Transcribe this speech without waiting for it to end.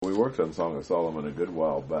worked on Song of Solomon a good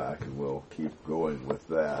while back, and we'll keep going with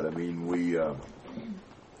that. I mean,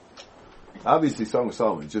 obviously Song of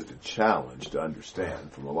Solomon is just a challenge to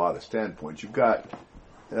understand from a lot of standpoints. You've got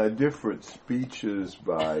different speeches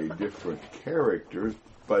by different characters,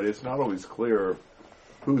 but it's not always clear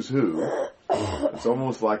who's who. It's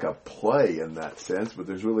almost like a play in that sense, but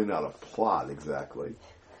there's really not a plot exactly.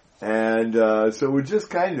 And so we're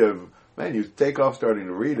just kind of, man, you take off starting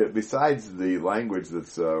to read it, besides the language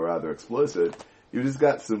that's rather explicit, you just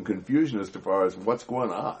got some confusion as far as what's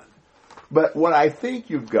going on. But what I think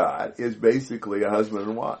you've got is basically a husband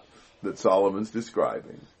and wife that Solomon's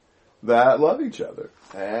describing that love each other.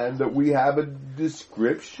 And that we have a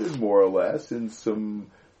description, more or less, in some,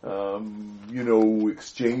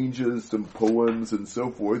 exchanges, some poems and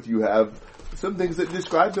so forth. You have some things that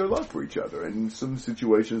describe their love for each other and some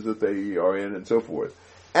situations that they are in and so forth.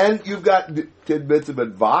 And you've got tidbits of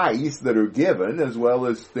advice that are given, as well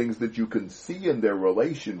as things that you can see in their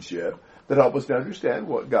relationship that help us to understand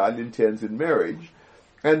what God intends in marriage.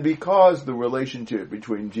 And because the relationship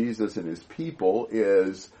between Jesus and his people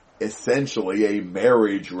is essentially a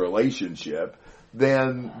marriage relationship,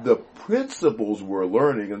 then the principles we're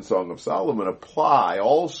learning in Song of Solomon apply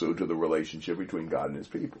also to the relationship between God and his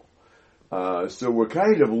people. So we're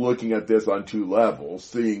kind of looking at this on two levels,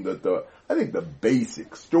 seeing that I think the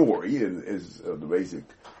basic story is the basic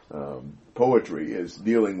poetry is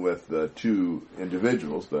dealing with the two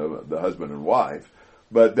individuals, the husband and wife,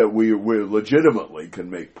 but that we legitimately can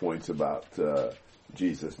make points about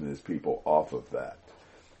Jesus and his people off of that.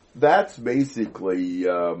 That's basically,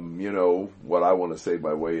 what I want to say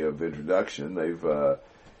by way of introduction. They've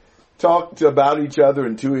talked about each other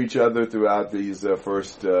and to each other throughout these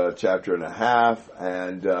first chapter and a half,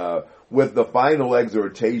 and with the final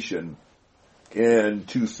exhortation in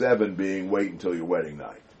 2:7 being wait until your wedding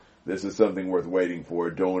night. This is something worth waiting for.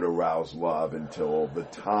 Don't arouse love until the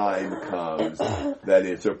time comes that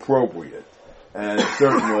it's appropriate. And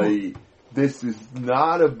certainly this is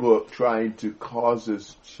not a book trying to cause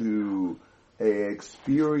us to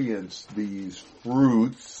experience these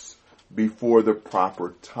fruits before the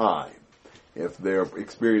proper time. If they're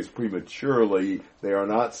experienced prematurely, they are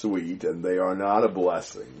not sweet and they are not a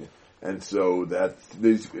blessing. And so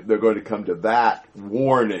they're going to come to that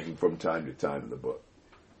warning from time to time in the book.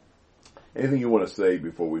 Anything you want to say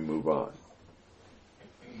before we move on?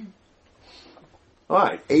 All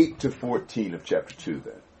right, 8 to 14 of chapter 2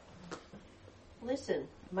 then. Listen,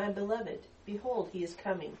 my beloved, behold, he is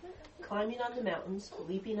coming, climbing on the mountains,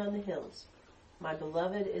 leaping on the hills. My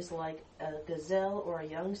beloved is like a gazelle or a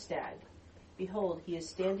young stag. Behold, he is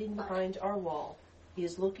standing behind our wall. He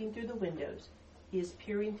is looking through the windows. He is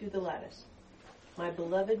peering through the lattice. My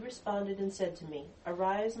beloved responded and said to me,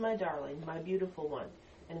 Arise, my darling, my beautiful one,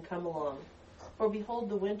 and come along. For behold,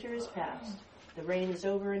 the winter is past. The rain is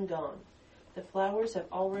over and gone. The flowers have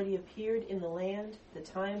already appeared in the land. The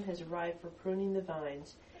time has arrived for pruning the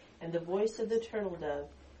vines, and the voice of the turtle dove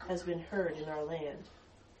has been heard in our land.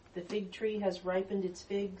 The fig tree has ripened its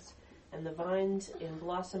figs, and the vines in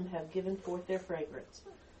blossom have given forth their fragrance.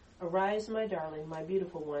 Arise, my darling, my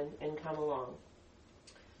beautiful one, and come along.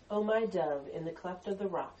 O my dove, in the cleft of the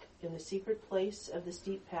rock, in the secret place of the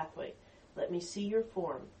steep pathway, let me see your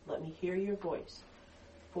form, let me hear your voice.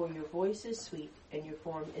 For your voice is sweet, and your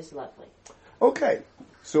form is lovely. Okay,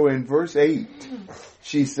 so in verse 8,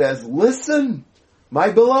 she says, Listen,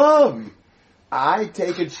 my beloved. I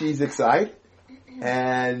take it she's excited,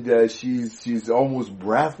 and she's almost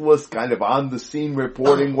breathless, kind of on the scene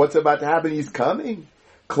reporting what's about to happen. He's coming,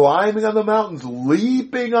 climbing on the mountains,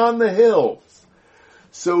 leaping on the hills.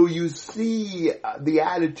 So you see the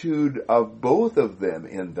attitude of both of them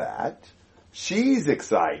in that. She's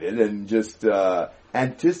excited and just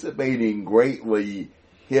anticipating greatly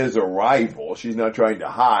his arrival. She's not trying to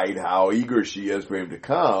hide how eager she is for him to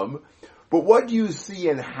come. But what do you see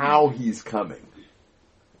in how he's coming? He's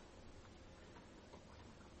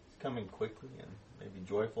coming quickly and maybe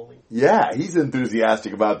joyfully. Yeah, he's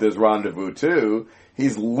enthusiastic about this rendezvous too.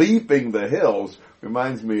 He's leaping the hills.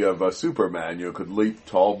 Reminds me of Superman. You could leap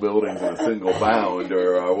tall buildings in a single bound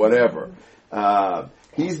or whatever.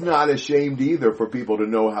 He's not ashamed either for people to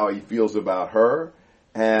know how he feels about her.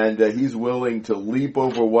 And he's willing to leap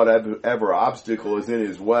over whatever obstacle is in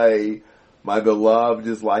his way. My beloved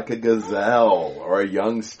is like a gazelle or a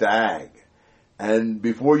young stag. And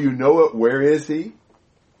before you know it, where is he?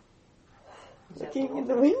 Looking in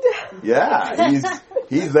the window. Yeah,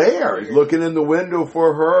 he's there. He's looking in the window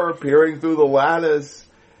for her, peering through the lattice.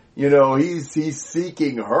 You know, he's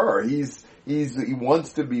seeking her. He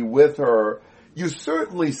wants to be with her. You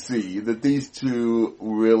certainly see that these two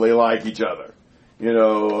really like each other.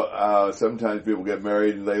 Sometimes people get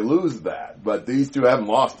married and they lose that, but these two haven't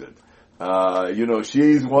lost it.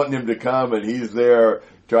 She's wanting him to come and he's there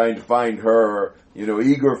trying to find her,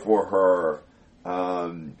 eager for her.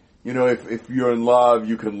 If you're in love,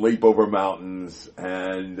 you can leap over mountains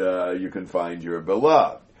and you can find your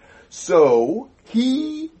beloved. So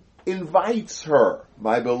he invites her.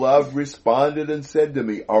 My beloved responded and said to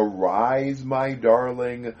me, "Arise, my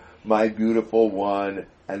darling, my beautiful one,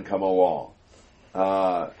 and come along."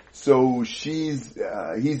 So he's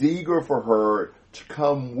eager for her to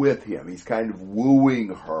come with him. He's kind of wooing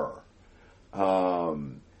her.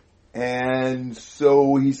 And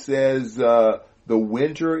so he says, the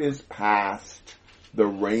winter is past, the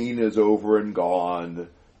rain is over and gone,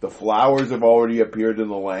 the flowers have already appeared in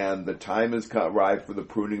the land, the time has arrived for the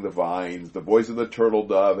pruning the vines, the voice of the turtle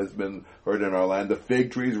dove has been heard in our land, the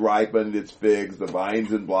fig tree's ripened its figs, the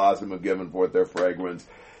vines in blossom have given forth their fragrance.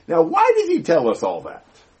 Now, why did he tell us all that?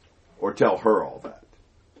 Or tell her all that?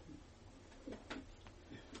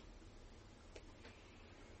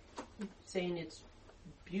 Saying it's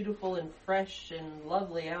beautiful and fresh and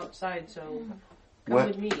lovely outside, so come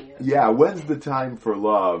with me. Yeah, when's the time for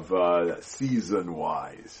love,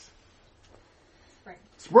 season-wise?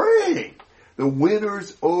 Spring! The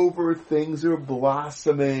winter's over, things are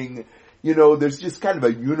blossoming. There's just kind of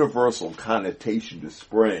a universal connotation to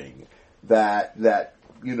spring that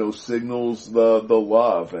signals the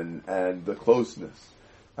love and the closeness.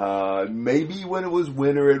 Maybe when it was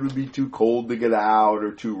winter it would be too cold to get out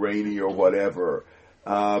or too rainy or whatever.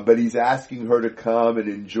 But he's asking her to come and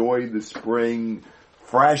enjoy the spring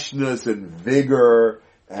freshness and vigor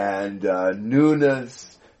and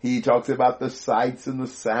newness. He talks about the sights and the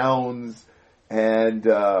sounds and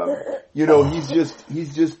he's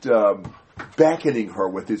just beckoning her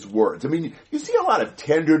with his words. I mean, you see a lot of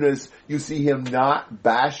tenderness. You see him not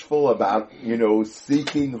bashful about,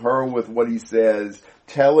 seeking her with what he says,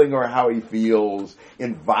 telling her how he feels,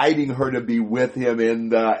 inviting her to be with him in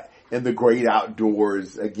the great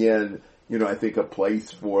outdoors. Again, I think a place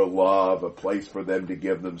for love, a place for them to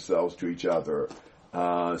give themselves to each other.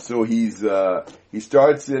 So he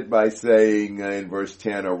starts it by saying in verse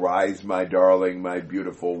 10, "Arise, my darling, my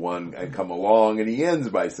beautiful one, and come along." And he ends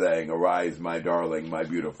by saying, "Arise, my darling, my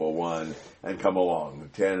beautiful one, and come along."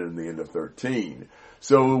 10 and the end of 13.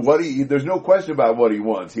 So there's no question about what he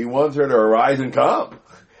wants. He wants her to arise and come.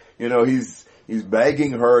 He's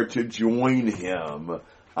begging her to join him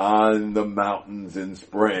on the mountains in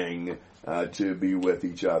spring, to be with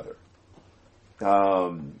each other.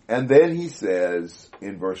 And then he says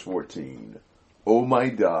in verse 14, "O my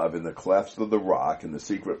dove, in the clefts of the rock, in the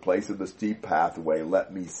secret place of the steep pathway,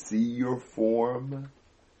 let me see your form,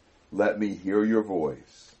 let me hear your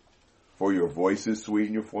voice, for your voice is sweet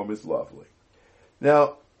and your form is lovely."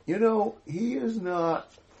 Now, he is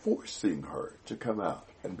not forcing her to come out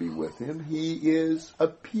and be with him. He is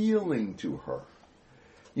appealing to her.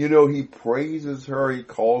 He praises her, he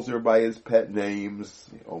calls her by his pet names,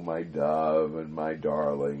 "Oh my dove" and "my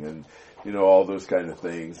darling" and, all those kind of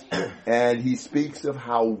things. And he speaks of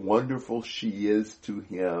how wonderful she is to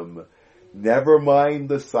him. Never mind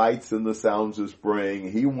the sights and the sounds of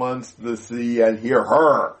spring. He wants to see and hear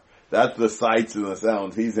her. That's the sights and the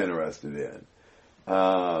sounds he's interested in.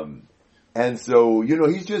 And so,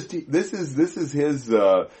 this is his,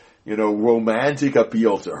 romantic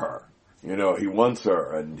appeal to her. He wants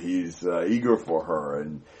her and he's eager for her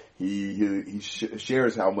and he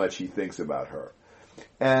shares how much he thinks about her.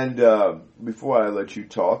 And before I let you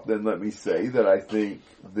talk, then let me say that I think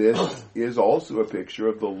this is also a picture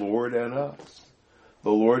of the Lord and us.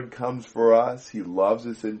 The Lord comes for us. He loves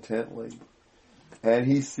us intently. And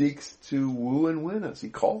he seeks to woo and win us. He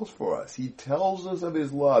calls for us. He tells us of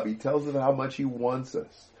his love. He tells us how much he wants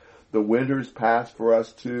us. The winter's past for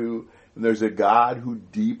us too. And there's a God who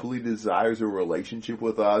deeply desires a relationship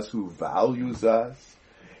with us, who values us.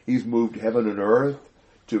 He's moved heaven and earth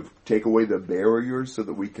to take away the barriers so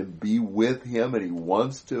that we can be with him, and he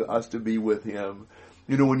wants us to be with him.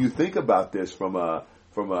 When you think about this from a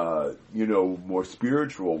more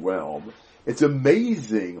spiritual realm, it's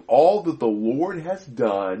amazing all that the Lord has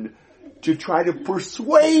done to try to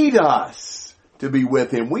persuade us to be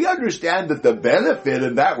with him. We understand that the benefit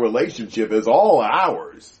in that relationship is all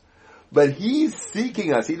ours. But he's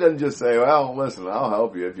seeking us. He doesn't just say, "Well, listen, I'll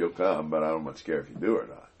help you if you'll come, but I don't much care if you do or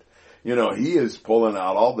not." He is pulling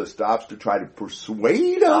out all the stops to try to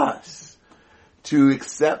persuade us to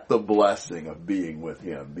accept the blessing of being with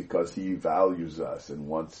him because he values us and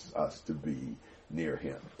wants us to be near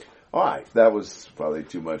him. All right, that was probably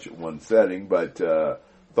too much at one setting, but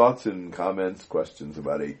thoughts and comments, questions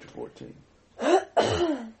about 8 to 14?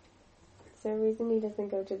 there a reason he doesn't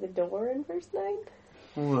go to the door in verse 9?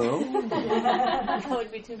 Well, That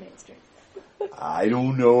would be too mainstream. I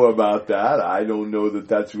don't know about that. I don't know that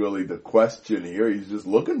that's really the question here. He's just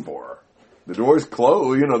looking for her. The door's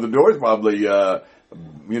closed. The door's probably,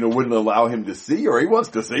 wouldn't allow him to see her. He wants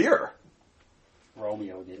to see her.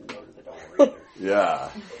 Romeo didn't go to the door either. Yeah.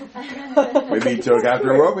 Maybe he took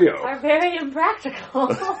after Romeo. Are very impractical.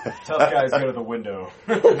 Tough guys go to the window,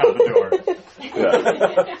 not the door.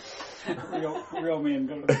 Yeah. Real men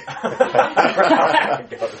go to the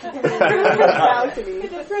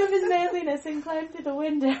To prove his manliness and climb through the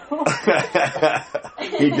window.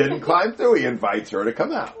 He didn't climb through. He invites her to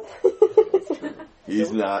come out.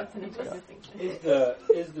 He's not. Is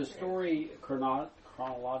the story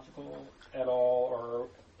chronological at all, or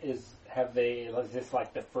is this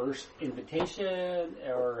like the first invitation,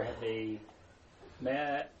 or have they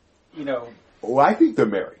met? Oh, I think they're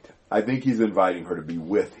married. I think he's inviting her to be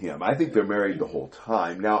with him. I think they're married the whole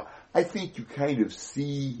time. Now, I think you kind of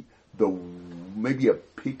see maybe a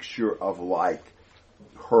picture of like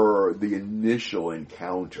the initial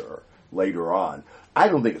encounter later on. I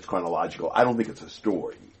don't think it's chronological. I don't think it's a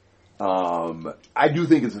story. I do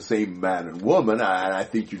think it's the same man and woman, and I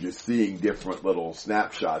think you're just seeing different little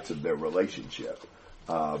snapshots of their relationship.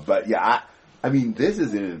 But yeah, I mean, this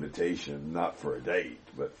is an invitation, not for a date,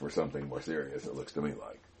 but for something more serious, it looks to me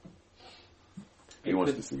like. He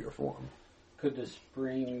wants to see her form. Could the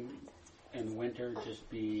spring and winter just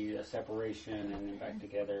be a separation and then back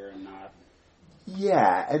together and not?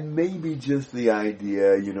 Yeah, and maybe just the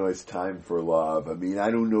idea, it's time for love. I mean,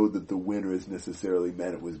 I don't know that the winter has necessarily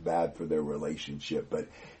meant it was bad for their relationship, but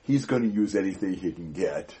he's going to use anything he can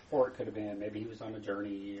get. Or it could have been maybe he was on a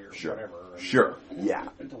journey or whatever. Sure, yeah.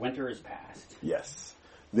 The winter is past. Yes.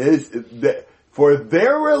 For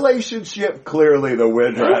their relationship, clearly the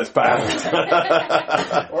winter has passed.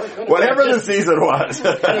 Whatever the season was.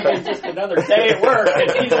 It could have been just another day at work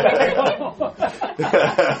and he's back home.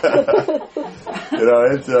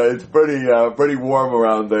 It's pretty warm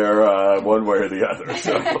around there, one way or the other.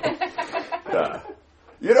 So,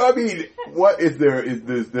 I mean, what is there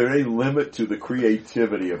any limit to the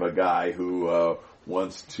creativity of a guy who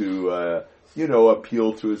wants to,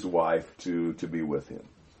 appeal to his wife to be with him?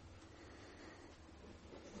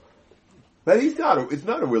 But it's not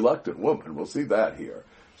a reluctant woman. We'll see that here.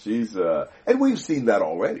 She's, and we've seen that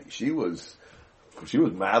already. She was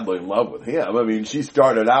madly in love with him. I mean, she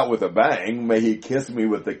started out with a bang. May he kiss me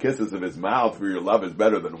with the kisses of his mouth, for your love is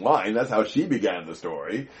better than wine. That's how she began the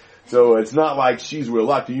story. So it's not like she's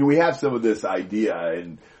reluctant. We have some of this idea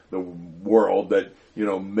in the world that,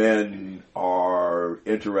 men are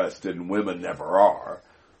interested and women never are.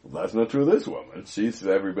 Well, that's not true of this woman. She's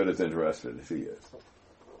every bit as interested as he is.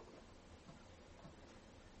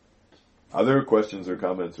 Other questions or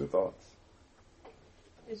comments or thoughts?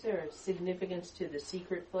 Is there a significance to the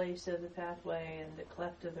secret place of the pathway and the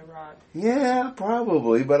cleft of the rock? Yeah,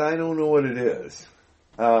 probably, but I don't know what it is.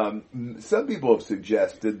 Some people have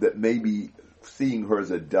suggested that maybe seeing her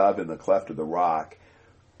as a dove in the cleft of the rock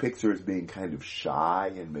picks her as being kind of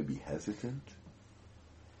shy and maybe hesitant.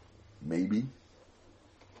 Maybe.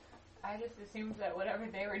 I just assumed that whatever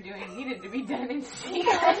they were doing needed to be done in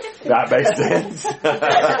secret. That makes sense.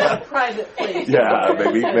 A private place. Yeah,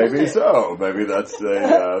 maybe so. Maybe that's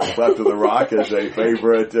the cleft of the rock is a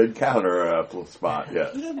favorite encounter spot.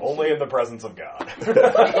 Yes, only in the presence of God. She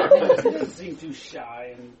doesn't seem too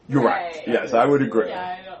shy. You're right. Yes, I would agree.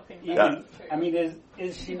 Yeah, I don't think Yeah. that's true. I mean,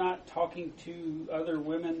 is she not talking to other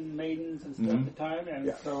women, maidens, and stuff at the time? And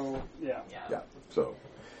Yeah. so, yeah. Yeah. So,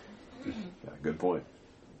 yeah, good point.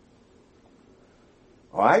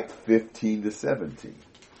 All right, 15 to 17.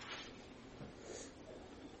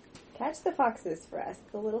 Catch the foxes for us,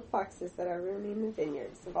 the little foxes that are ruining the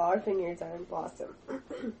vineyards. Of all our vineyards are in blossom.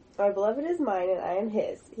 Our beloved is mine, and I am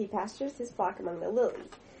his. He pastures his flock among the lilies,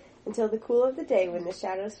 until the cool of the day when the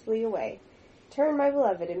shadows flee away. Turn, my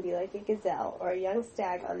beloved, and be like a gazelle, or a young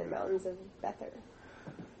stag on the mountains of Bether.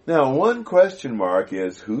 Now, one question mark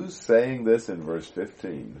is, who's saying this in verse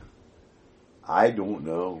 15? I don't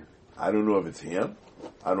know. I don't know if it's him.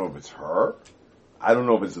 I don't know if it's her. I don't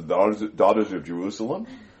know if it's the daughters of Jerusalem.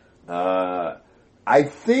 I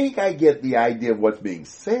think I get the idea of what's being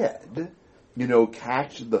said.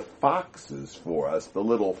 Catch the foxes for us, the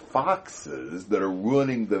little foxes that are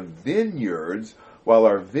ruining the vineyards while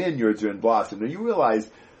our vineyards are in blossom. Now you realize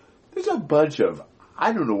there's a bunch of,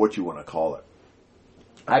 I don't know what you want to call it.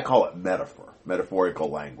 I call it metaphorical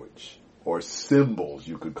language. Or symbols,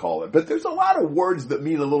 you could call it. But there's a lot of words that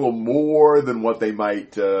mean a little more than what they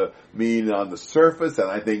might mean on the surface, and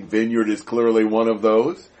I think vineyard is clearly one of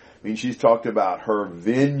those. I mean, she's talked about her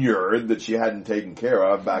vineyard that she hadn't taken care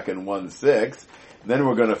of back in 1:6. Then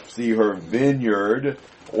we're going to see her vineyard,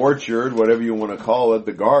 orchard, whatever you want to call it,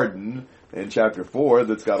 the garden in chapter 4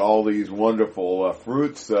 that's got all these wonderful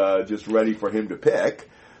fruits just ready for him to pick.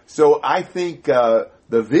 So I think the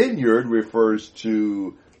vineyard refers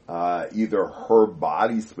to either her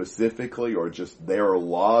body specifically or just their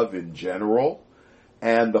love in general.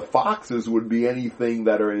 And the foxes would be anything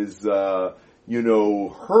that is,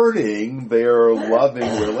 hurting their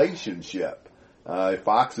loving relationship.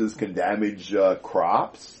 Foxes can damage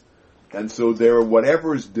crops. And so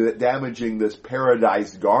whatever's damaging this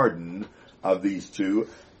paradise garden of these two,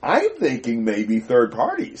 I'm thinking maybe third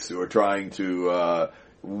parties who are trying to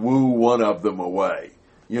woo one of them away.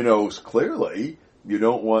 Clearly, you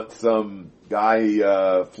don't want some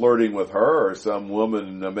guy flirting with her or some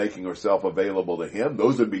woman making herself available to him.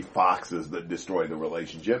 Those would be foxes that destroy the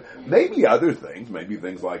relationship. Maybe other things, maybe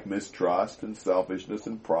things like mistrust and selfishness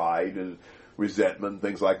and pride and resentment,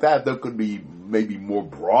 things like that. There could be maybe more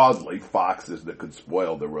broadly foxes that could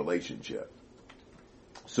spoil the relationship.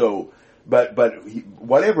 So, but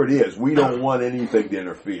whatever it is, we don't want anything to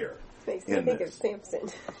interfere. Makes me think of Samson.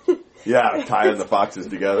 Yeah, tying the foxes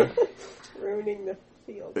together. Ruining the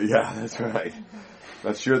field. Yeah, that's right.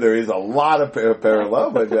 Not sure there is a lot of parallel,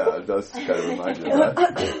 but yeah, it does kind of remind you of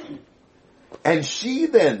that. And she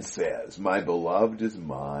then says, "My beloved is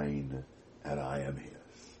mine, and I am his."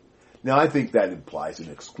 Now, I think that implies an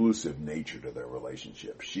exclusive nature to their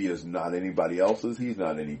relationship. She is not anybody else's, he's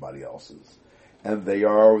not anybody else's. And they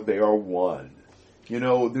are one.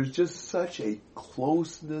 There's just such a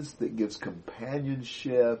closeness that gives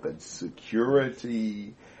companionship and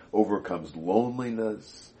security, overcomes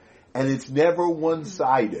loneliness, and it's never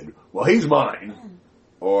one-sided. Well, he's mine,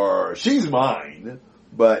 or she's mine,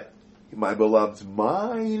 but my beloved's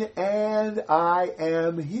mine, and I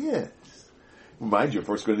am his. Reminds you of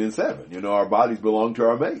 1 Corinthians 7. Our bodies belong to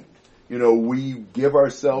our mate. We give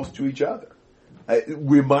ourselves to each other. It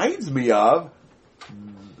reminds me of,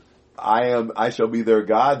 I shall be their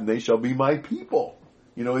God, and they shall be my people.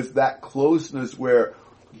 It's that closeness where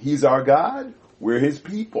he's our God, we're his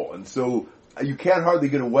people. And so you can't hardly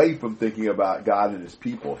get away from thinking about God and his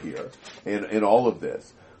people here in all of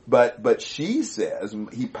this. But she says,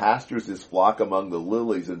 he pastures his flock among the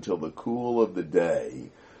lilies until the cool of the day,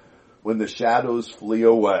 when the shadows flee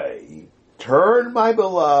away. Turn, my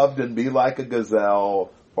beloved, and be like a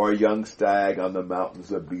gazelle or a young stag on the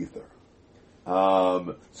mountains of Bether.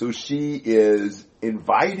 So she is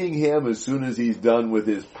inviting him as soon as he's done with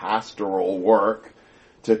his pastoral work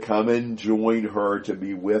to come and join her, to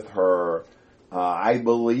be with her. I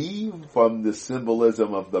believe from the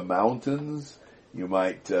symbolism of the mountains, you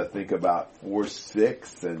might think about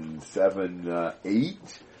 4:6 and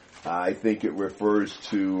 7:8. I think it refers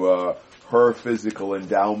to her physical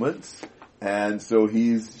endowments, and so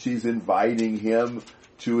she's inviting him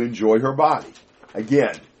to enjoy her body.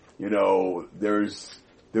 Again, there's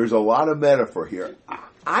a lot of metaphor here.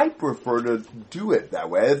 I prefer to do it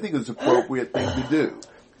that way. I think it's an appropriate thing to do.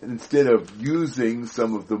 And instead of using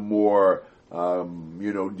some of the more,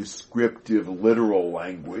 descriptive, literal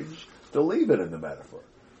language, to leave it in the metaphor.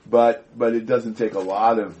 But it doesn't take a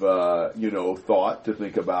lot of, thought to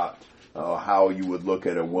think about how you would look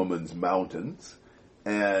at a woman's mountains.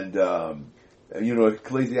 And,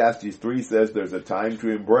 Ecclesiastes 3 says there's a time to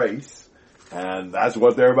embrace, and that's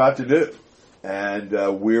what they're about to do. And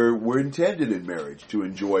we're intended in marriage to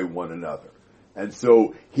enjoy one another. And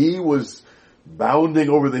so he was bounding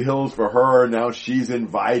over the hills for her. Now she's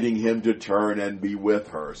inviting him to turn and be with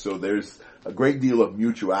her. So there's a great deal of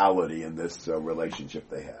mutuality in this relationship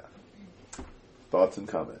they have. Thoughts and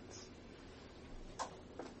comments?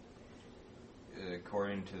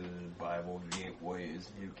 According to the Bible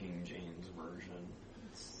Gateways, New King James Version,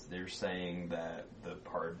 they're saying that the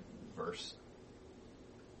part, verse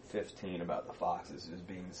 15 about the foxes is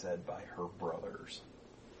being said by her brothers.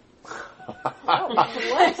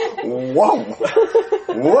 Whoa!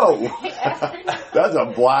 That's a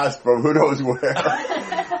blast from who knows where.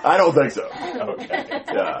 I don't think so. Okay.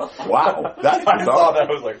 Yeah. Wow. That's I bizarre. thought that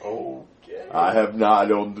was like, okay. I have not. I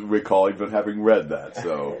don't recall even having read that.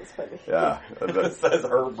 So, yeah. It says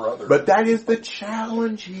her brother. But that is the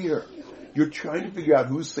challenge here. You're trying to figure out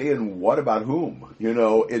who's saying what about whom.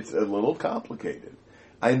 It's a little complicated.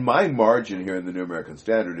 In my margin here in the New American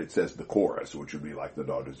Standard, it says the chorus, which would be like the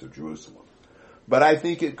Daughters of Jerusalem. But I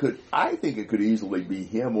think it could easily be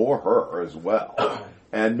him or her as well.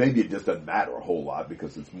 And maybe it just doesn't matter a whole lot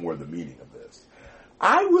because it's more the meaning of this.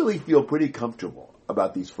 I really feel pretty comfortable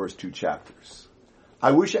about these first two chapters.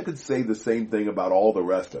 I wish I could say the same thing about all the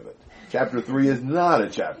rest of it. Chapter 3 is not a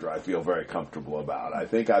chapter I feel very comfortable about. I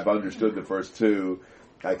think I've understood the first two.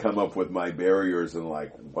 I come up with my barriers and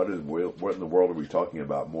like, what in the world are we talking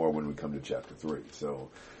about more when we come to chapter 3? So,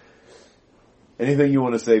 anything you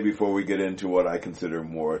want to say before we get into what I consider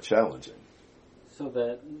more challenging? So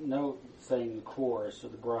that note saying the chorus or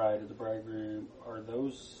the bride or the bridegroom, are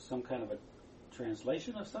those some kind of a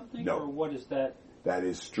translation of something? No. Or what is that? That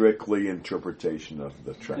is strictly interpretation of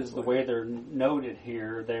the Because translation. the way they're noted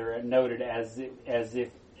here, they're noted as if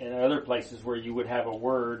in other places where you would have a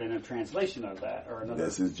word and a translation of that or another.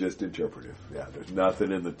 This is just interpretive. Yeah, there's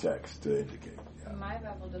nothing in the text to indicate. Yeah. My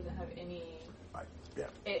Bible doesn't have any. Yeah.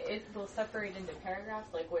 It will separate into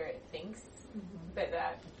paragraphs, like where it thinks, but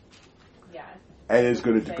that, yeah. And it's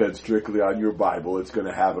going to depend strictly on your Bible. It's going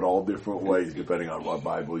to have it all different ways depending on what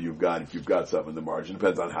Bible you've got. If you've got something in the margin,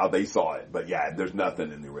 depends on how they saw it. But yeah, there's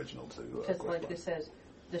nothing in the original to. Just like this says,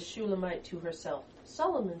 the Shulamite to herself,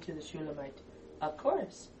 Solomon to the Shulamite, of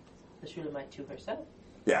course, the Shulamite to herself,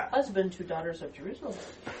 Yeah. husband to daughters of Jerusalem,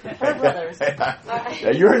 her brothers.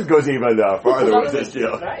 Yeah, yours goes even farther with this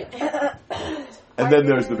deal. Right. And then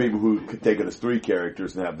there's the people who could take it as three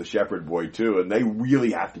characters and have the shepherd boy too, and they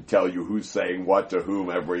really have to tell you who's saying what to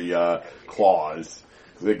whom every clause,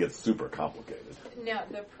 because it gets super complicated. Now,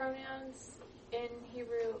 the pronouns in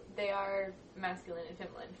Hebrew, they are masculine and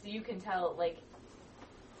feminine. So you can tell, like,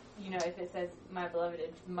 you know, if it says, my beloved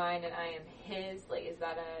is mine and I am his, like, is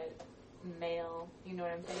that a male? You know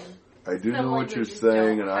what I'm saying? I do Some know what you're languages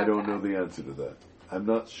saying, don't and I have don't know that. the answer to that. I'm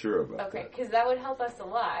not sure about Okay, that. because that would help us a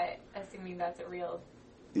lot, assuming that's a real...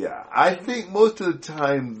 Yeah, I think most of the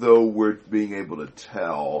time, though, we're being able to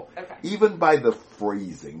tell, Okay. even by the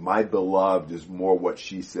phrasing. My beloved is more what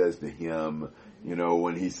she says to him. You know,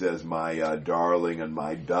 when he says my darling and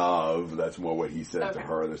my dove, that's more what he says to Okay.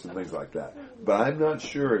 her. There's some things like that. But I'm not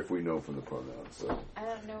sure if we know from the pronouns. So I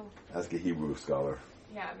don't know. ask a Hebrew scholar.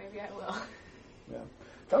 Yeah, maybe I will. Yeah,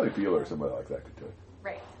 Tommy Peeler or somebody like that could do it.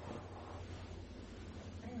 Right.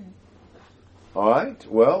 All right.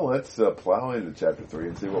 Well, let's plow into chapter 3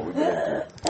 and see what we get into.